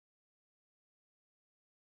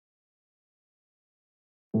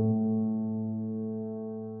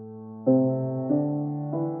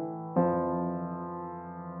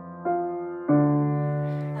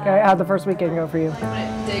right, how'd the first weekend go for you?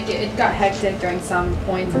 It got hectic during some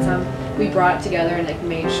points, and some we brought it together and like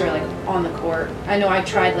made sure like on the court. I know I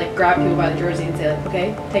tried like grab people by the jersey and say like,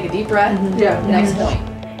 okay, take a deep breath. Yeah. Next point.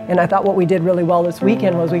 And I thought what we did really well this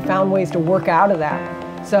weekend was we found ways to work out of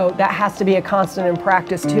that. So that has to be a constant in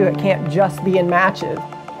practice too. It can't just be in matches.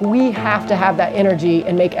 We have to have that energy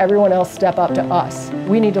and make everyone else step up to us.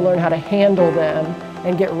 We need to learn how to handle them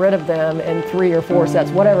and get rid of them in 3 or 4 sets,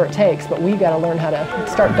 whatever it takes, but we've got to learn how to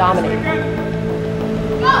start dominating. Good,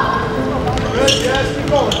 yes, keep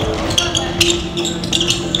going.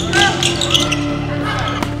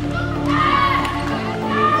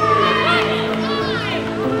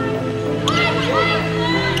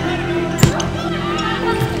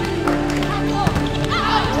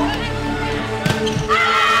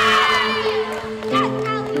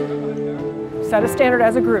 Set a standard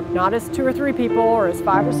as a group, not as 2 or 3 people or as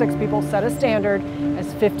 5 or 6 people. Set a standard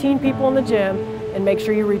as 15 people in the gym and make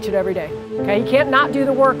sure you reach it every day. Okay, you can't not do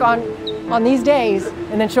the work on these days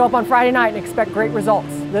and then show up on Friday night and expect great results.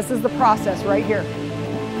 This is the process right here.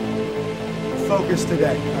 Focus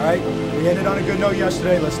today, all right? We ended on a good note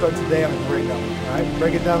yesterday. Let's start today on a great note, all right?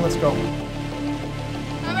 Break it down, let's go.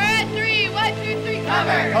 Cover at 3, 1, 2, 3,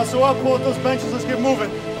 cover. Hustle up, pull at those benches, let's get moving.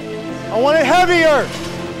 I want it heavier.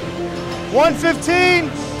 115,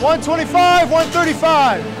 125,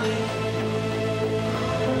 135.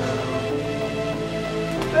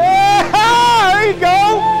 There you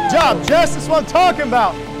go. Good job, Jess. That's what I'm talking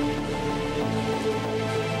about.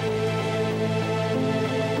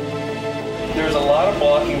 There's a lot of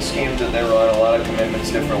blocking schemes that they run, a lot of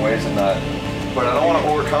commitments, different ways and that. But I don't want to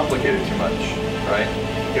overcomplicate it too much, right?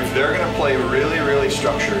 If they're going to play really, really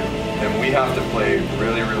structured, then we have to play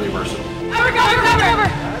really, really versatile. Cover, cover, cover, cover.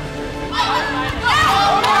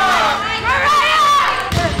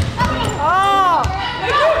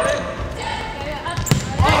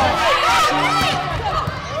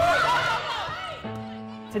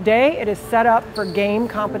 Today, it is set up for game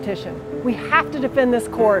competition. We have to defend this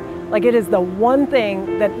court like it is the one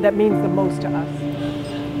thing that means the most to us.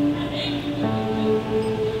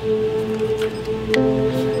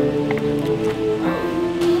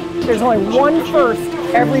 There's only one first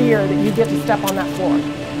every year that you get to step on that floor.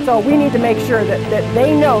 So we need to make sure that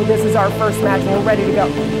they know this is our first match and we're ready to go.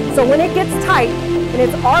 So when it gets tight and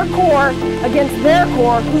it's our core against their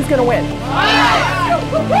core, who's going to win?